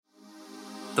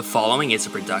The following is a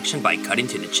production by Cutting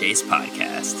to the Chase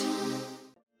podcast.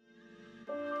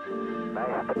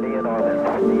 Nice to be in orbit.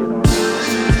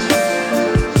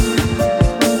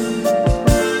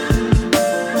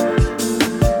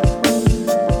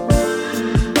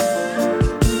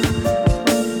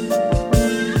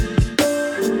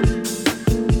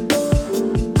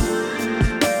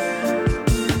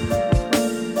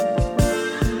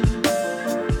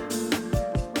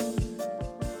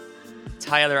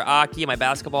 Tyler Aki, my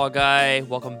basketball guy.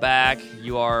 Welcome back.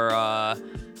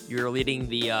 You're leading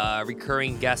the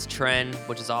recurring guest trend,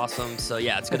 which is awesome. So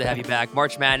yeah, it's good to have you back.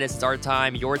 March Madness, it's our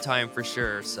time, your time for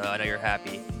sure. So I know you're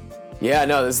happy. Yeah,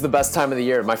 no, this is the best time of the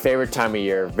year. My favorite time of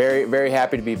year. Very, very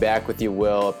happy to be back with you,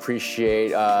 Will. Appreciate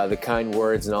the kind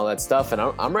words and all that stuff. And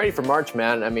I'm ready for March,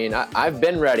 man. I mean, I've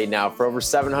been ready now for over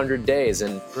 700 days,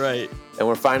 and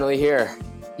we're finally here.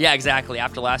 Yeah, exactly.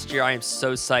 After last year, I am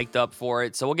so psyched up for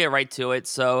it. So we'll get right to it.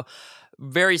 So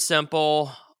very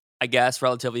simple, I guess,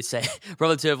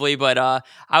 relatively, but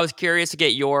I was curious to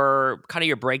get your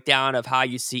breakdown of how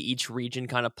you see each region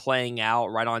kind of playing out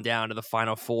right on down to the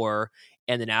Final Four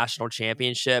and the national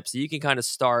championship. So you can kind of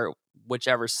start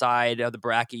whichever side of the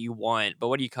bracket you want. But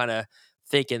what are you kind of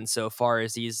thinking so far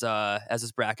as as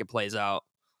this bracket plays out?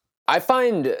 I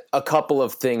find a couple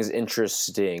of things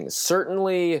interesting.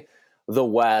 Certainly, the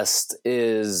West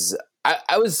is.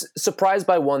 I was surprised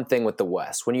by one thing with the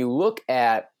West. When you look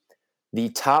at the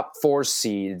top four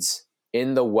seeds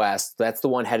in the West, that's the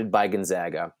one headed by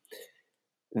Gonzaga.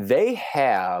 They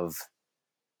have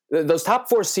those top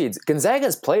four seeds. Gonzaga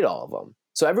has played all of them.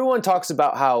 So everyone talks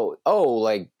about how,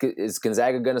 is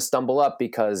Gonzaga going to stumble up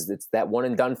because it's that one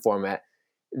and done format?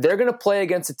 They're going to play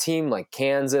against a team like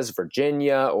Kansas,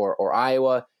 Virginia, or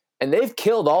Iowa, and they've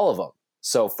killed all of them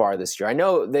so far this year. I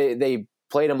know they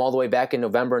played them all the way back in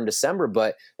November and December,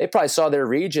 but they probably saw their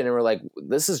region and were like,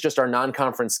 this is just our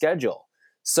non-conference schedule.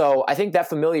 So I think that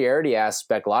familiarity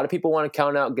aspect, a lot of people want to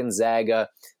count out Gonzaga,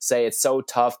 say it's so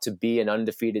tough to be an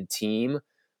undefeated team,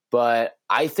 but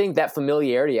I think that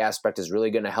familiarity aspect is really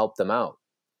going to help them out.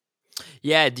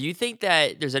 Yeah, do you think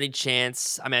that there's any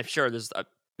chance? I mean, I'm sure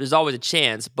there's always a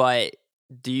chance, but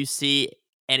do you see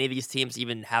any of these teams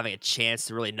even having a chance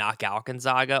to really knock out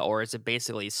Gonzaga, or is it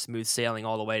basically smooth sailing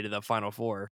all the way to the Final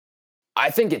Four? I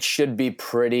think it should be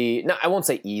pretty. No, I won't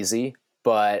say easy,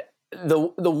 but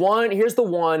here's the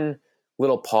one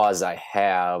little pause I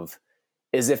have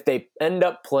is if they end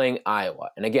up playing Iowa.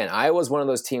 And again, Iowa's one of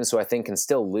those teams who I think can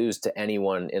still lose to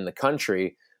anyone in the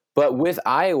country. But with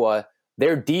Iowa,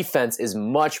 their defense is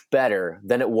much better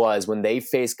than it was when they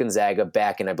faced Gonzaga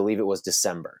back in, I believe it was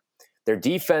December. Their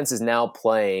defense is now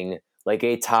playing like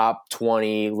a top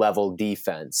 20 level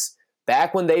defense.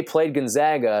 Back when they played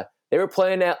Gonzaga, they were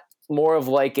playing at more of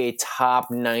like a top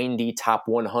 90, top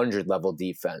 100 level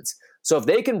defense. So if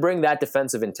they can bring that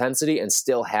defensive intensity and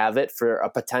still have it for a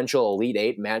potential Elite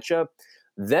Eight matchup,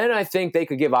 then I think they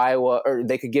could give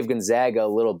Gonzaga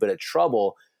a little bit of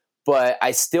trouble. But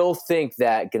I still think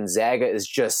that Gonzaga is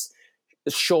just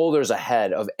shoulders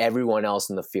ahead of everyone else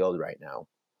in the field right now.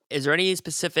 Is there any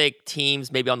specific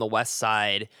teams maybe on the West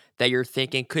side that you're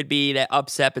thinking could be that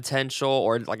upset potential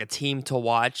or like a team to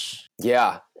watch?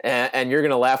 Yeah, and you're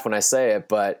going to laugh when I say it,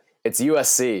 but it's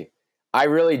USC. I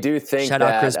really do think Shout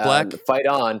out Chris Black. Fight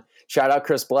on. Shout out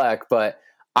Chris Black. But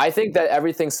I think that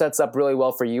everything sets up really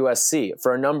well for USC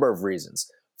for a number of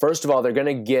reasons. First of all, they're going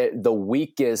to get the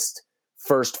weakest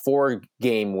first four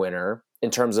game winner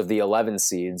in terms of the 11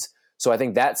 seeds. So I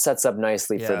think that sets up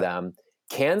nicely for them.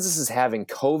 Kansas is having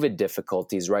COVID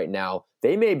difficulties right now.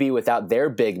 They may be without their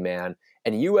big man,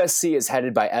 and USC is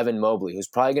headed by Evan Mobley, who's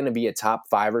probably going to be a top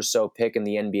 5 or so pick in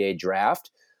the NBA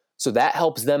draft. So that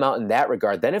helps them out in that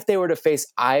regard. Then if they were to face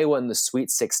Iowa in the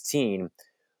Sweet 16,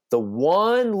 the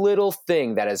one little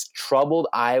thing that has troubled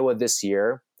Iowa this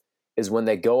year is when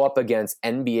they go up against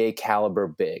NBA caliber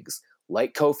bigs,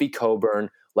 like Kofi Cockburn,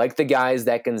 like the guys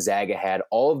that Gonzaga had.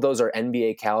 All of those are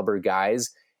NBA caliber guys,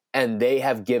 and they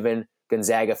have given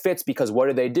Gonzaga fits because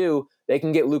what do? They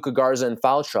can get Luka Garza in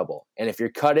foul trouble. And if you're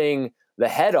cutting the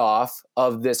head off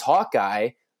of this Hawkeye,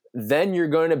 then you're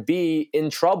going to be in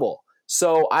trouble.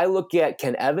 So I look at,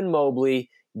 can Evan Mobley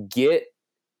get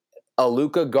a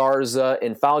Luka Garza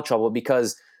in foul trouble?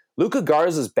 Because Luka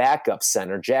Garza's backup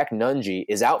center, Jack Nunge,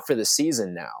 is out for the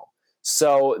season now.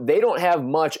 So they don't have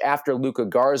much after Luka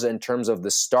Garza in terms of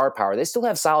the star power. They still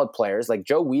have solid players. Like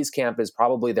Joe Wieskamp is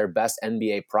probably their best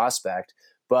NBA prospect.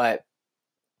 But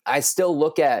I still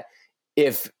look at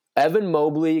if Evan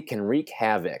Mobley can wreak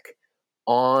havoc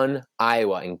on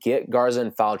Iowa and get Garza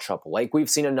in foul trouble, like we've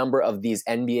seen a number of these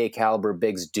NBA caliber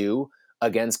bigs do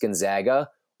against Gonzaga,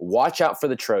 watch out for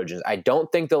the Trojans. I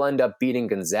don't think they'll end up beating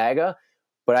Gonzaga,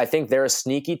 but I think they're a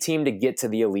sneaky team to get to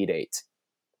the Elite Eight.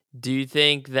 Do you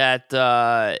think that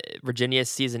Virginia's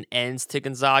season ends to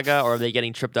Gonzaga, or are they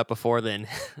getting tripped up before then?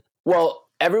 Well,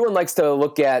 everyone likes to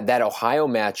look at that Ohio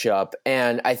matchup,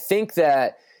 and I think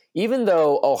that even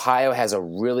though Ohio has a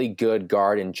really good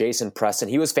guard in Jason Preston,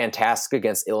 he was fantastic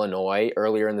against Illinois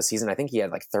earlier in the season. I think he had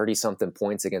like 30-something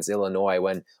points against Illinois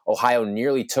when Ohio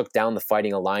nearly took down the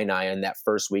Fighting Illini in that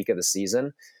first week of the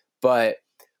season. But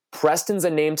Preston's a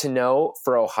name to know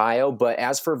for Ohio, but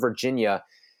as for Virginia,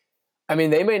 I mean,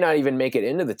 they may not even make it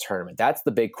into the tournament. That's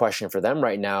the big question for them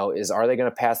right now is, are they going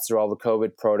to pass through all the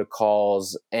COVID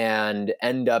protocols and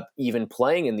end up even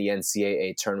playing in the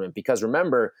NCAA tournament? Because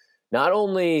remember, not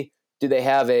only do they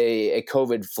have a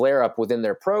COVID flare-up within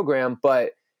their program,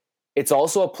 but it's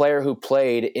also a player who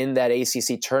played in that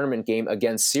ACC tournament game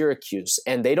against Syracuse,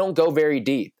 and they don't go very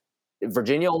deep.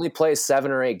 Virginia only plays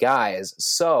 7 or 8 guys.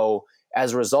 So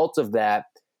as a result of that,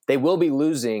 they will be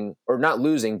losing, or not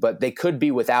losing, but they could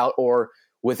be without or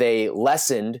with a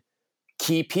lessened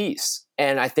key piece.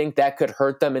 And I think that could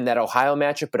hurt them in that Ohio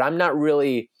matchup, but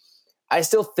I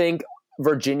still think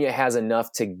Virginia has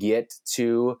enough to get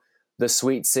to the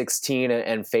Sweet 16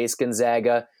 and face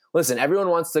Gonzaga. Listen, everyone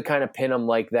wants to kind of pin them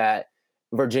like that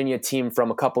Virginia team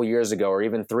from a couple years ago, or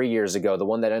even 3 years ago, the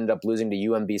one that ended up losing to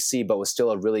UMBC, but was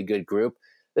still a really good group.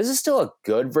 This is still a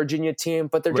good Virginia team,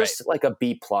 but they're just like a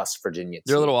B+ Virginia team.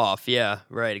 They're a little off. Yeah,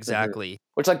 right. Exactly.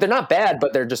 Mm-hmm. Which, like, they're not bad,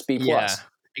 but they're just B+. Yeah,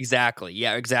 exactly.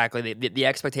 Yeah, exactly. The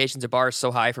expectations of bar is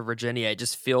so high for Virginia. It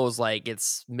just feels like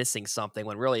it's missing something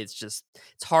when really it's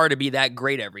hard to be that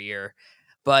great every year.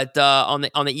 But on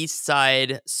the East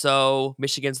side, so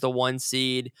Michigan's the 1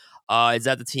 seed. Is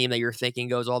that the team that you're thinking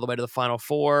goes all the way to the Final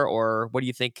Four, or what do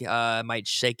you think might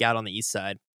shake out on the East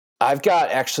side? I've got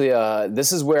actually,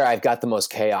 this is where I've got the most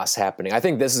chaos happening. I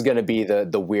think this is going to be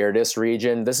the weirdest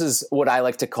region. This is what I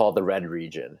like to call the red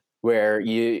region, where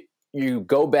you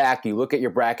go back, you look at your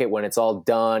bracket when it's all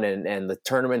done and the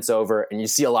tournament's over, and you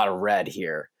see a lot of red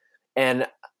here. And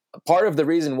part of the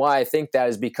reason why I think that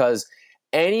is because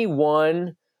any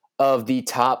one of the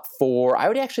top 4, I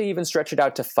would actually even stretch it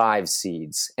out to 5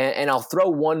 seeds. And I'll throw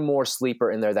one more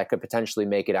sleeper in there that could potentially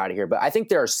make it out of here. But I think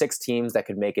there are 6 teams that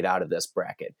could make it out of this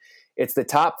bracket. It's the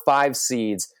top 5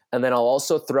 seeds. And then I'll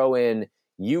also throw in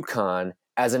UConn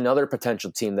as another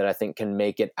potential team that I think can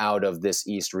make it out of this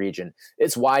East region.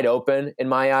 It's wide open in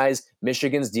my eyes.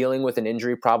 Michigan's dealing with an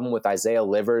injury problem with Isaiah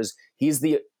Livers. He's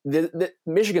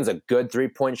Michigan's a good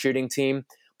 3-point shooting team,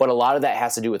 but a lot of that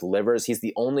has to do with Livers. He's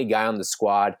the only guy on the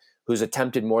squad who's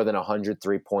attempted more than 100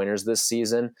 3-pointers this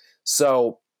season.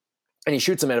 So, and he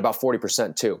shoots them at about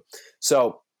 40% too.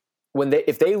 So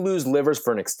if they lose Livers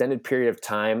for an extended period of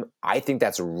time, I think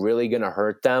that's really going to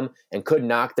hurt them and could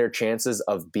knock their chances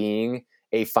of being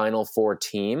a Final Four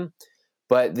team.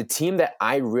 But the team that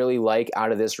I really like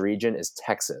out of this region is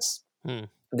Texas.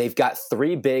 They've got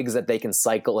 3 bigs that they can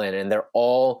cycle in, and they're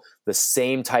all the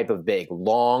same type of big.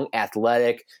 Long,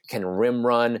 athletic, can rim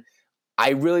run.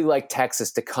 I really like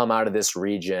Texas to come out of this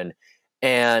region.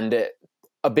 And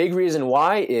a big reason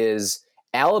why is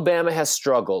Alabama has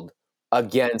struggled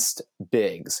against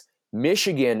bigs.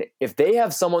 Michigan, if they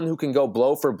have someone who can go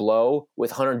blow for blow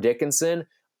with Hunter Dickinson,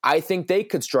 I think they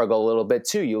could struggle a little bit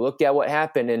too. You look at what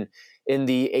happened in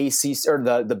the ACC or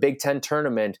the Big Ten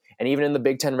tournament, and even in the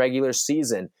Big Ten regular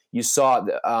season, you saw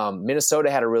Minnesota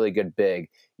had a really good big.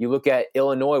 You look at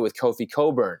Illinois with Kofi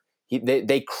Cockburn.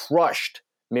 They crushed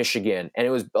Michigan, and it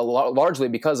was largely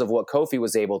because of what Kofi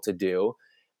was able to do.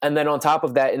 And then on top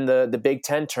of that, in the Big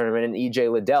Ten tournament, in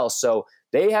EJ Liddell. So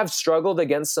they have struggled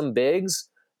against some bigs,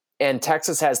 and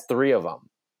Texas has 3 of them.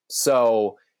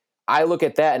 So I look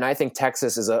at that, and I think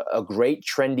Texas is a great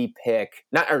trendy pick.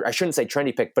 I shouldn't say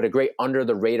trendy pick, but a great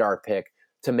under-the-radar pick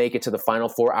to make it to the Final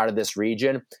Four out of this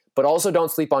region. But also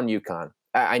don't sleep on UConn.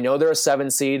 I know they're a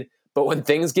 7 seed, but when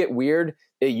things get weird,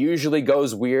 it usually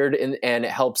goes weird, and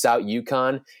it helps out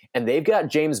UConn. And they've got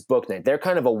James Bouknight. They're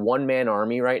kind of a one-man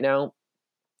army right now.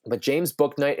 But James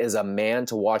Bouknight is a man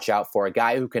to watch out for, a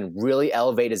guy who can really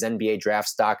elevate his NBA draft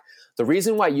stock. The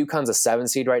reason why UConn's a 7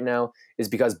 seed right now is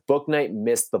because Bouknight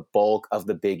missed the bulk of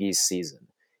the Big East season.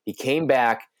 He came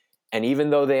back, and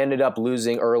even though they ended up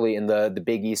losing early in the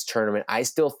Big East tournament, I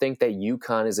still think that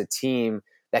UConn is a team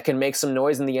that can make some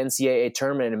noise in the NCAA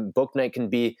tournament, and Bouknight can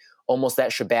be almost that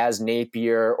Shabazz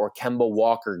Napier or Kemba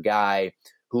Walker guy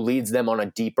who leads them on a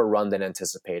deeper run than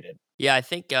anticipated. Yeah, I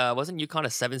think wasn't UConn a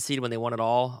 7 seed when they won it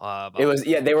all? It was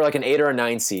they were like an 8 or a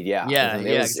 9 seed, yeah. Yeah, Mhm. yeah,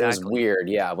 It was exactly. weird,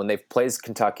 yeah. When they plays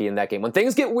Kentucky in that game, when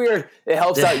things get weird, it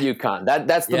helps out UConn.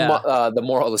 That's Yeah. the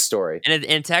moral of the story. And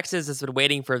in Texas has been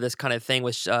waiting for this kind of thing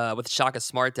with Shaka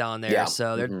Smart down there, Yeah.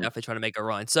 so they're Mhm. definitely trying to make a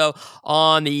run. So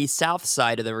on the south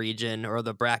side of the region or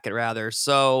the bracket rather,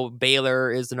 so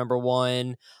Baylor is the number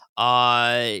one.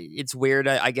 It's weird,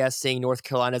 I guess, seeing North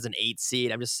Carolina as an 8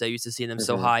 seed. I'm just so used to seeing them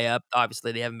so Mhm. high up.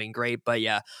 Obviously, they haven't been great, but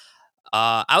yeah,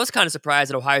 I was kind of surprised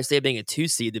at Ohio State being a 2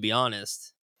 seed, to be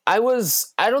honest. I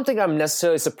don't think I'm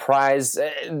necessarily surprised.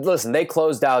 Listen, they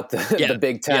closed out the Yeah,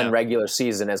 Big Ten yeah, regular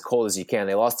season as cold as you can.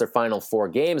 They lost their final 4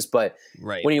 games, but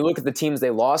right. when you look at the teams they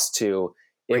lost to,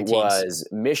 it Great teams. was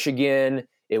Michigan,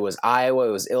 it was Iowa,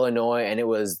 it was Illinois, and it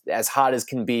was as hot as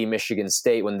can be Michigan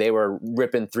State when they were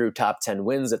ripping through top 10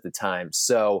 wins at the time.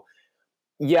 So,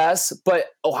 yes, but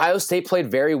Ohio State played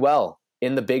very well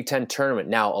in the Big Ten tournament.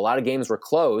 Now, a lot of games were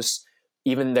close.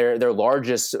 Even their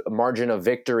largest margin of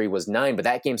victory was 9, but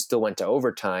that game still went to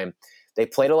overtime. They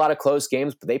played a lot of close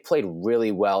games, but they played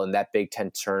really well in that Big Ten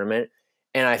tournament.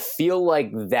 And I feel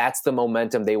like that's the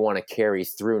momentum they want to carry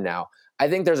through now. I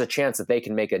think there's a chance that they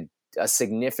can make a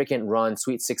significant run,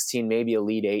 Sweet 16, maybe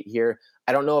Elite 8 here.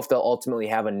 I don't know if they'll ultimately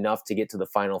have enough to get to the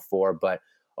Final Four, but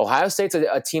Ohio State's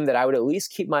a team that I would at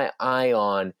least keep my eye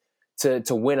on to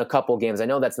win a couple games. I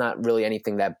know that's not really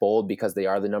anything that bold because they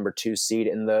are the number 2 seed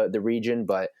in the region,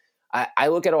 but I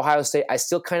look at Ohio State, I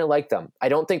still kind of like them. I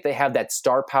don't think they have that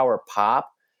star power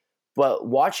pop, but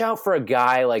watch out for a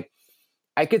guy like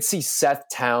I could see Seth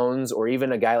Towns or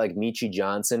even a guy like Michi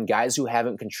Johnson, guys who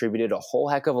haven't contributed a whole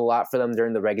heck of a lot for them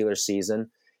during the regular season.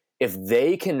 If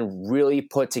they can really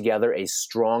put together a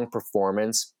strong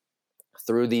performance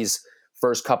through these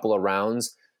first couple of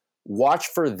rounds, watch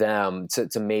for them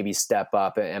to maybe step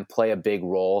up and play a big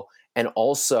role. And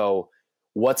also,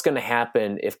 what's going to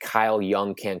happen if Kyle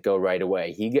Young can't go right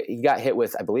away? He got hit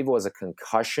with, I believe it was a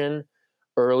concussion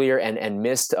earlier and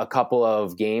missed a couple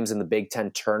of games in the Big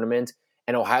Ten tournament.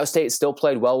 And Ohio State still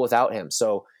played well without him.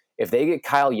 So if they get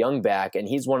Kyle Young back, and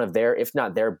he's one of their, if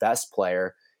not their best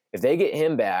player, if they get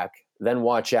him back, then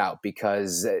watch out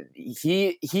because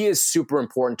he is super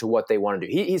important to what they want to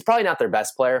do. He's probably not their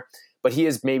best player, but he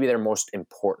is maybe their most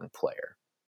important player.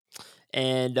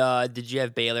 And did you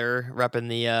have Baylor repping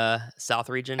the South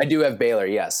region? I do have Baylor,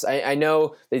 yes. I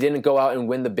know they didn't go out and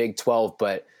win the Big 12,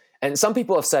 and some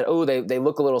people have said, oh, they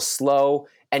look a little slow.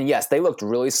 And yes, they looked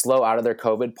really slow out of their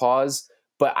COVID pause.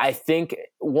 But I think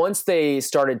once they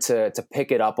started to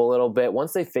pick it up a little bit,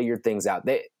 once they figured things out,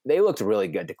 they looked really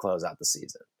good to close out the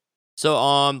season. So,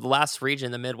 the last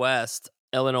region, the Midwest,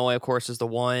 Illinois, of course, is the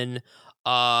one.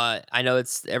 I know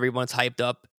everyone's hyped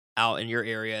up out in your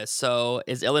area. So,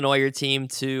 is Illinois your team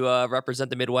to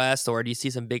represent the Midwest, or do you see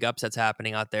some big upsets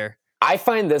happening out there? I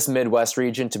find this Midwest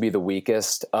region to be the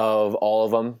weakest of all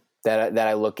of them that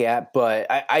I look at, but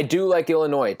I do like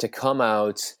Illinois to come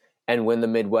out and win the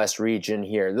Midwest region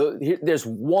here. There's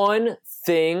one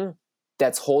thing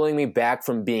that's holding me back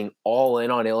from being all in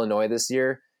on Illinois this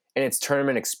year, and it's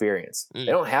tournament experience. They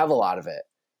don't have a lot of it.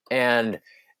 And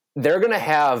they're going to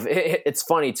have, it's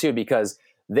funny too, because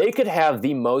they could have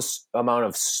the most amount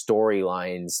of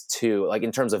storylines too, like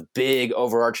in terms of big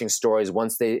overarching stories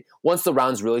once the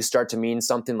rounds really start to mean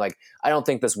something. Like, I don't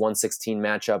think this 116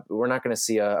 matchup, we're not going to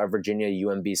see a Virginia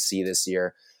UMBC this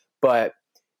year, but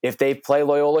if they play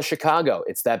Loyola Chicago,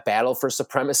 it's that battle for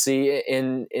supremacy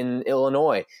in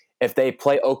Illinois. If they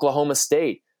play Oklahoma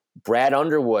State, Brad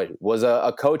Underwood was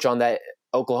a coach on that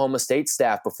Oklahoma State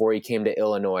staff before he came to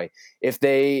Illinois. If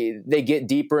they get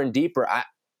deeper and deeper,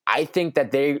 I think that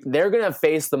they're going to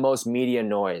face the most media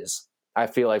noise, I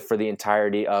feel like, for the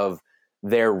entirety of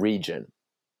their region.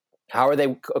 How are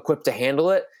they equipped to handle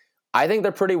it? I think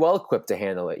they're pretty well equipped to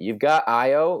handle it. You've got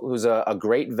Ayo, who's a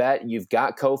great vet. You've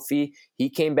got Kofi. He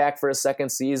came back for a second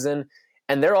season.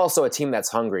 And they're also a team that's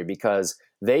hungry because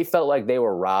they felt like they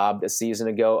were robbed a season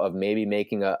ago of maybe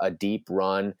making a deep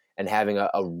run and having a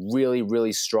really,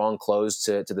 really strong close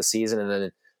to the season. And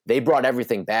then they brought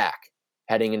everything back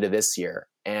heading into this year.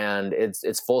 And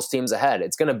it's full steams ahead.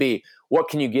 It's going to be, what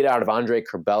can you get out of Andre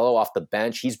Curbelo off the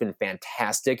bench? He's been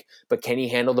fantastic, but can he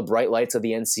handle the bright lights of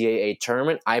the NCAA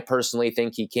tournament? I personally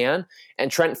think he can. And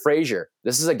Trent Frazier,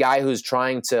 this is a guy who's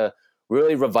trying to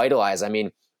really revitalize. I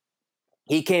mean,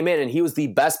 he came in and he was the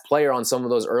best player on some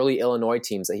of those early Illinois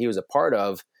teams that he was a part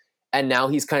of, and now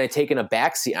he's kind of taken a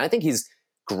backseat. I think he's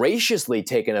graciously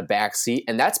taken a backseat,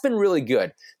 and that's been really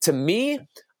good. To me,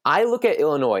 I look at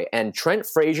Illinois, and Trent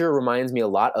Frazier reminds me a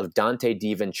lot of Dante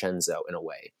DiVincenzo in a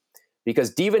way.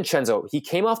 because DiVincenzo, he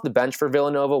came off the bench for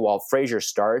Villanova while Frazier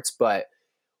starts, but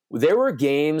there were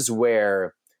games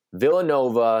where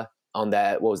Villanova on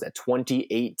that,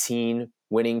 2018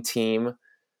 winning team,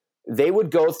 they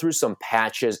would go through some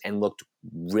patches and looked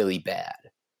really bad.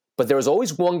 But there was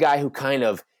always one guy who kind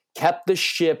of kept the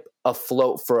ship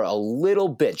afloat for a little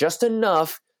bit, just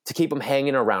enough to keep him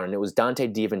hanging around, and it was Dante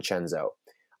DiVincenzo.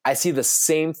 I see the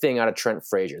same thing out of Trent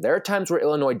Frazier. There are times where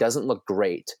Illinois doesn't look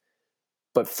great,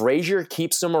 but Frazier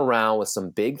keeps them around with some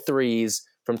big threes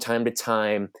from time to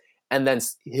time, and then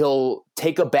he'll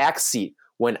take a backseat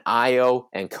when Ayo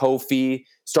and Kofi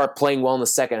start playing well in the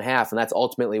second half, and that's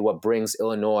ultimately what brings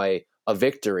Illinois a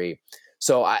victory.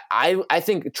 So I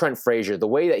think Trent Frazier, the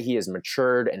way that he has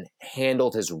matured and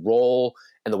handled his role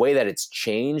and the way that it's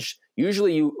changed,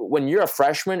 usually when you're a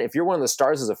freshman, if you're one of the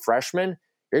stars as a freshman,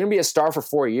 you're going to be a star for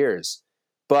 4 years.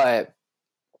 But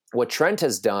what Trent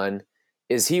has done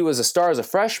is he was a star as a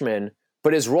freshman,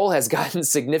 but his role has gotten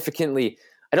significantly,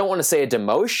 I don't want to say a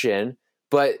demotion,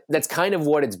 but that's kind of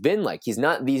what it's been like. He's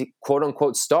not the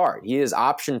quote-unquote star. He is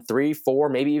option 3, 4,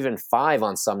 maybe even 5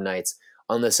 on some nights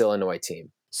on this Illinois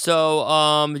team.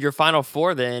 So your Final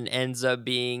Four then ends up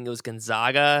being, it was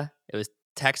Gonzaga, it was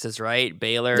Texas, right?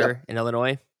 Baylor, Yep. and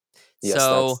Illinois. Yes,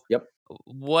 So yep.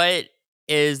 what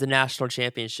is the national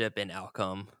championship in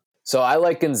outcome? So I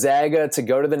like Gonzaga to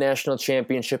go to the national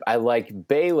championship. I like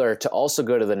Baylor to also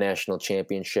go to the national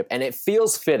championship. And it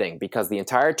feels fitting because the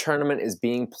entire tournament is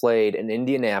being played in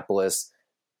Indianapolis.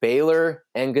 Baylor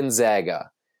and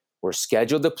Gonzaga were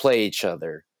scheduled to play each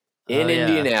other in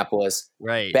Indianapolis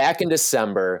back in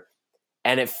December.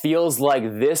 And it feels like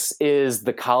this is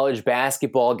the college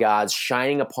basketball gods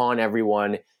shining upon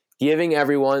everyone, giving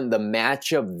everyone the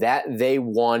matchup that they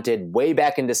wanted way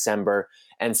back in December,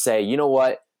 and say, you know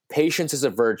what? Patience is a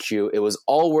virtue. It was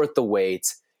all worth the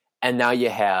wait. And now you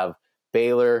have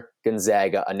Baylor,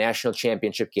 Gonzaga, a national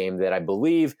championship game that I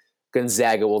believe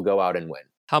Gonzaga will go out and win.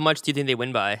 How much do you think they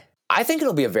win by? I think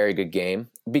it'll be a very good game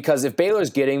because if Baylor's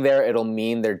getting there, it'll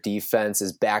mean their defense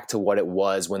is back to what it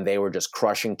was when they were just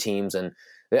crushing teams. And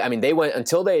I mean, they went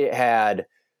until they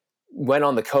went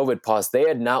on the COVID pause, they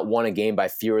had not won a game by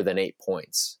fewer than 8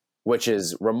 points, which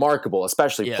is remarkable,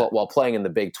 especially while playing in the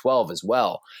Big 12 as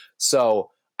well. So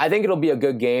I think it'll be a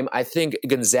good game. I think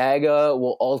Gonzaga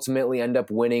will ultimately end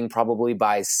up winning probably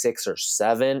by 6 or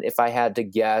 7, if I had to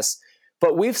guess.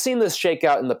 But we've seen this shake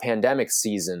out in the pandemic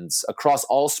seasons across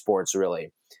all sports,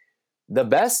 really. The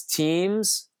best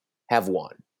teams have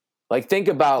won. Like, think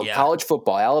about college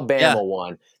football. Alabama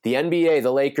won. The NBA,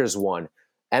 the Lakers won.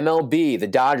 MLB, the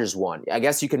Dodgers won. I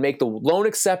guess you can make the lone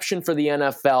exception for the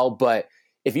NFL, but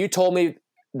if you told me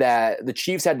that the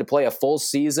Chiefs had to play a full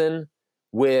season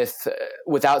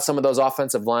without some of those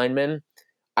offensive linemen,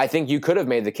 I think you could have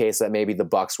made the case that maybe the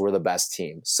Bucs were the best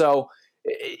team. So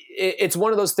it's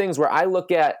one of those things where I look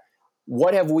at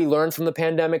what have we learned from the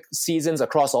pandemic seasons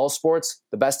across all sports?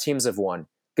 The best teams have won.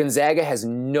 Gonzaga has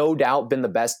no doubt been the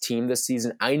best team this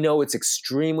season. I know it's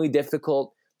extremely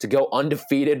difficult to go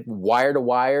undefeated wire to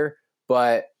wire,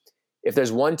 but if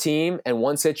there's one team and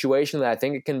one situation that I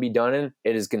think it can be done in,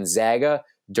 it is Gonzaga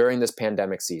during this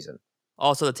pandemic season.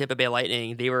 Also, the Tampa Bay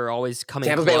Lightning, they were always coming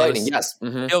Tampa close. Bay Lightning, yes.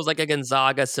 Mm-hmm. It was like a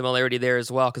Gonzaga similarity there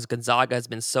as well, because Gonzaga has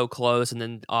been so close and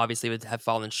then obviously would have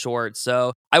fallen short.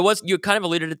 So you kind of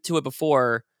alluded to it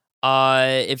before.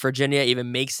 If Virginia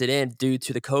even makes it in due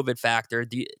to the COVID factor,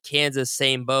 Kansas,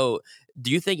 same boat.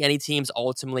 Do you think any teams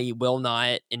ultimately will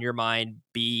not, in your mind,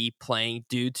 be playing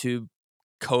due to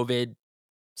COVID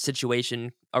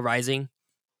situation arising?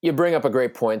 You bring up a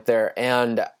great point there,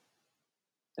 and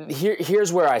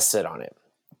here's where I sit on it.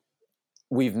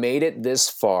 We've made it this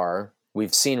far.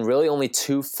 We've seen really only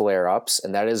 2 flare-ups,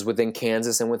 and that is within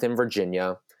Kansas and within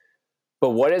Virginia.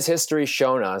 But what has history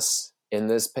shown us in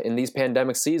these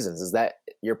pandemic seasons is that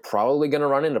you're probably going to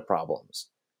run into problems.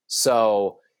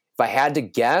 So if I had to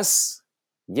guess,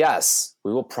 yes,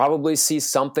 we will probably see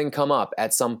something come up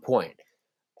at some point.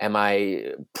 Am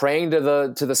I praying to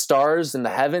the stars in the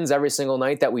heavens every single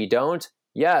night that we don't?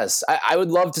 Yes, I would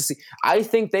love to see. I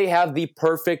think they have the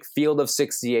perfect field of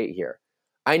 68 here.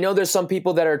 I know there's some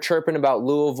people that are chirping about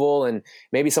Louisville and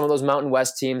maybe some of those Mountain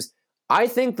West teams. I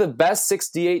think the best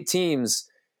 68 teams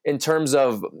in terms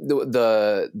of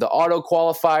the auto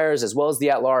qualifiers as well as the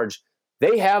at-large,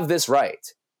 they have this right.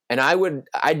 And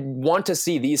I'd want to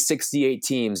see these 68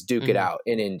 teams duke it out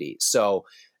in Indy. So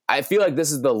I feel like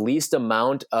this is the least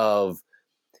amount of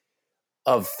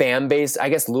fan base. I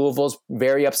guess Louisville's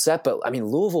very upset, but I mean,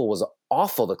 Louisville was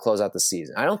awful to close out the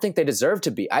season. I don't think they deserve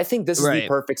to be. I think this is the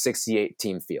perfect 68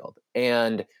 team field,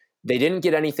 and they didn't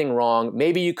get anything wrong.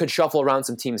 Maybe you could shuffle around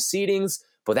some team seedings,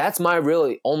 But that's my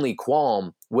really only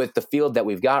qualm with the field that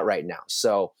we've got right now.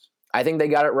 So I think they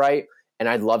got it right, and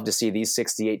I'd love to see these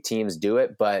 68 teams do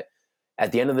it. But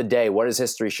at the end of the day, what has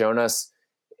history shown us?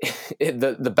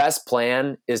 The best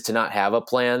plan is to not have a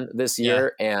plan this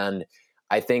year, and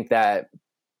I think that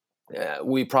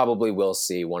we probably will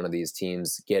see one of these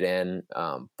teams get in,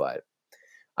 but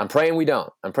I'm praying we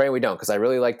don't. Because I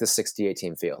really like the 68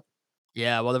 team field.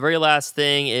 Yeah, well, the very last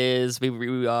thing is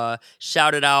we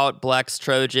shouted out Black's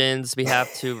Trojans. We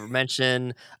have to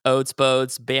mention Oats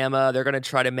Boats, Bama. They're going to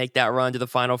try to make that run to the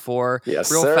Final Four. Yes,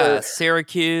 real sir. fast.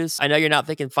 Syracuse. I know you're not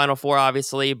thinking Final Four,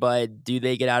 obviously, but do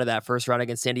they get out of that first round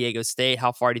against San Diego State?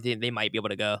 How far do you think they might be able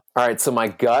to go? All right, so my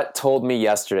gut told me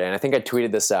yesterday, and I think I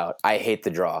tweeted this out. I hate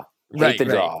the draw. Hate the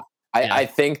draw. I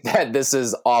think that this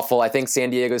is awful. I think San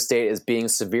Diego State is being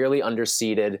severely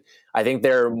underseeded. I think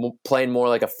they're playing more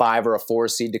like a 5 or a 4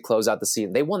 seed to close out the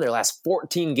season. They won their last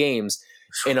 14 games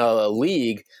in a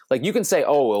league. Like, you can say,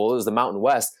 oh, well, it was the Mountain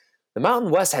West. The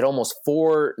Mountain West had almost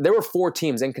 4 – there were 4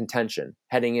 teams in contention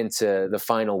heading into the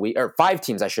final week – or 5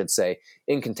 teams, I should say,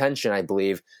 in contention, I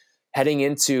believe, heading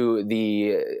into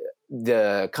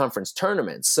the conference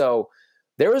tournament. So –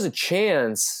 there was a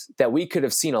chance that we could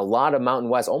have seen a lot of Mountain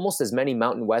West, almost as many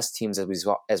Mountain West teams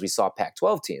as we saw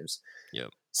Pac-12 teams. Yep.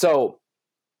 So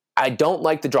I don't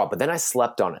like the draw, but then I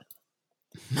slept on it.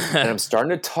 And I'm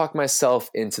starting to talk myself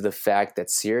into the fact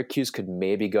that Syracuse could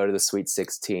maybe go to the Sweet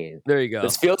 16. There you go.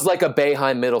 This feels like a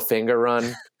Boeheim middle finger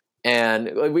run.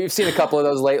 And we've seen a couple of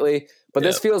those lately, but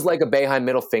this feels like a Boeheim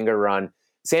middle finger run.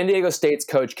 San Diego State's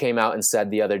coach came out and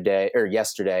said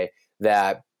yesterday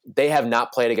that they have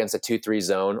not played against a 2-3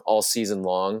 zone all season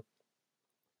long.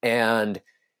 And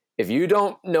if you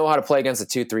don't know how to play against a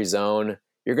 2-3 zone,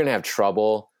 you're going to have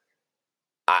trouble.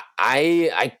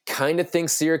 I kind of think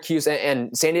Syracuse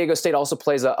and San Diego State also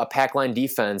plays a pack line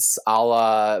defense a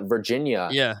la Virginia.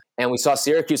 Yeah. And we saw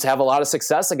Syracuse have a lot of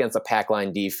success against a pack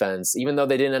line defense, even though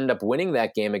they didn't end up winning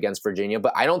that game against Virginia.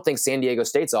 But I don't think San Diego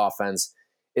State's offense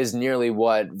is nearly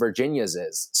what Virginia's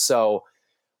is. So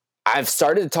I've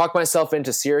started to talk myself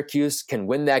into Syracuse can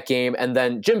win that game, and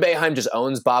then Jim Boeheim just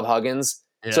owns Bob Huggins.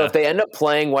 Yeah. So if they end up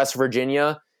playing West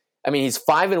Virginia, I mean, he's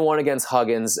 5-1 against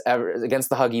Huggins, against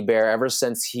the Huggy Bear, ever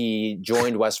since he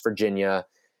joined West Virginia.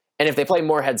 And if they play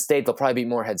Morehead State, they'll probably beat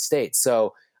Morehead State.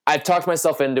 So I've talked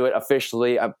myself into it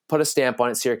officially. I've put a stamp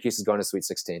on it. Syracuse is going to Sweet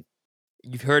 16.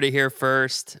 You've heard it here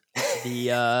first.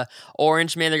 The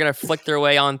Orange Man, they're going to flick their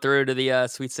way on through to the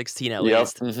Sweet 16 at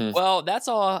least. Mm-hmm. Well, that's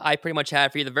all I pretty much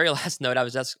had for you. The very last note,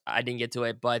 I didn't get to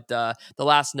it, but the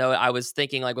last note, I was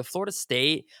thinking, like, with Florida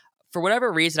State, for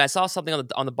whatever reason, I saw something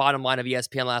on the bottom line of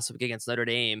ESPN last week against Notre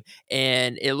Dame,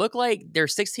 and it looked like they're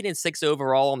 16-6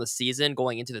 overall on the season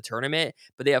going into the tournament,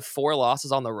 but they have 4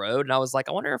 losses on the road. And I was like,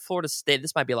 I wonder if Florida State,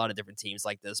 this might be a lot of different teams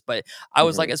like this, but I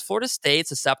was like, is Florida State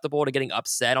susceptible to getting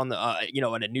upset on the, in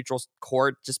a neutral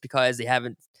court just because they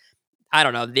haven't? I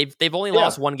don't know. They've only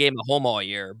lost 1 game at home all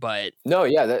year, but no,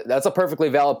 yeah, that's a perfectly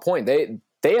valid point.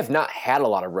 They have not had a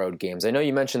lot of road games. I know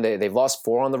you mentioned they've lost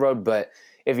 4 on the road, but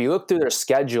if you look through their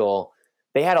schedule,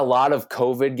 they had a lot of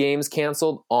COVID games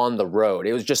canceled on the road.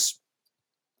 It was just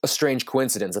a strange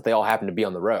coincidence that they all happened to be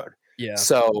on the road. Yeah.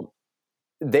 So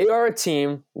they are a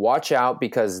team, watch out,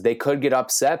 because they could get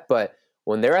upset, but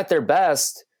when they're at their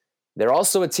best, they're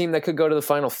also a team that could go to the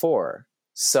Final Four.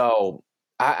 So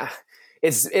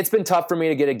it's been tough for me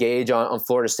to get a gauge on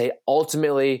Florida State.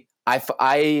 Ultimately,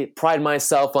 I pride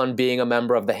myself on being a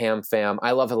member of the Ham fam.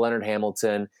 I love Leonard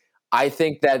Hamilton. I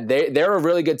think that they're a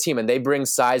really good team, and they bring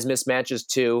size mismatches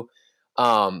too.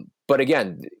 But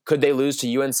again, could they lose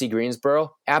to UNC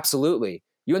Greensboro? Absolutely.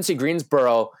 UNC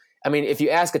Greensboro, I mean, if you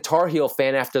ask a Tar Heel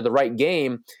fan after the right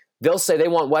game, they'll say they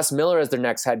want Wes Miller as their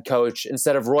next head coach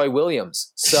instead of Roy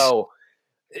Williams. So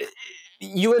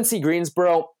UNC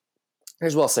Greensboro,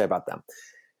 here's what I'll say about them.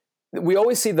 We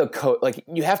always see the coach, like,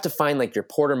 you have to find like your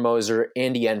Porter Moser,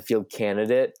 Andy Enfield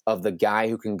candidate of the guy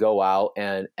who can go out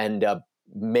and end up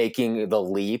making the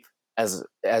leap as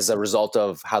a result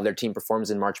of how their team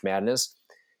performs in March Madness.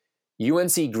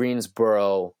 UNC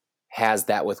Greensboro has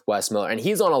that with Wes Miller, and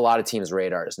he's on a lot of teams'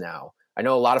 radars now. I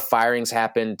know a lot of firings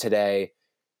happened today.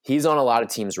 He's on a lot of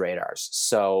teams' radars.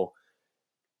 So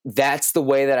that's the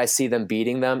way that I see them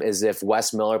beating them, is if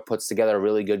Wes Miller puts together a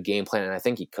really good game plan, and I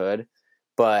think he could.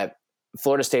 But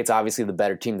Florida State's obviously the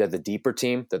better team. They're the deeper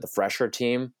team. They're the fresher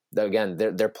team. Again,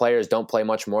 their players don't play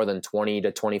much more than 20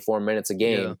 to 24 minutes a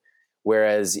game. Yeah.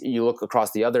 Whereas you look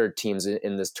across the other teams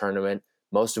in this tournament,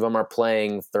 most of them are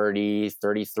playing 30,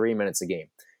 33 minutes a game.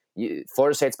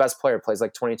 Florida State's best player plays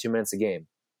like 22 minutes a game.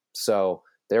 So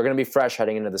they're going to be fresh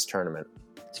heading into this tournament.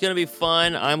 It's going to be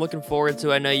fun. I'm looking forward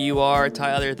to it. I know you are.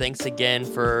 Tyler, thanks again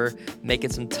for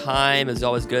making some time. It's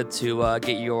always good to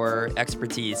get your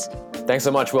expertise. Thanks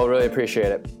so much, Will. Really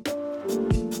appreciate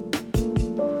it.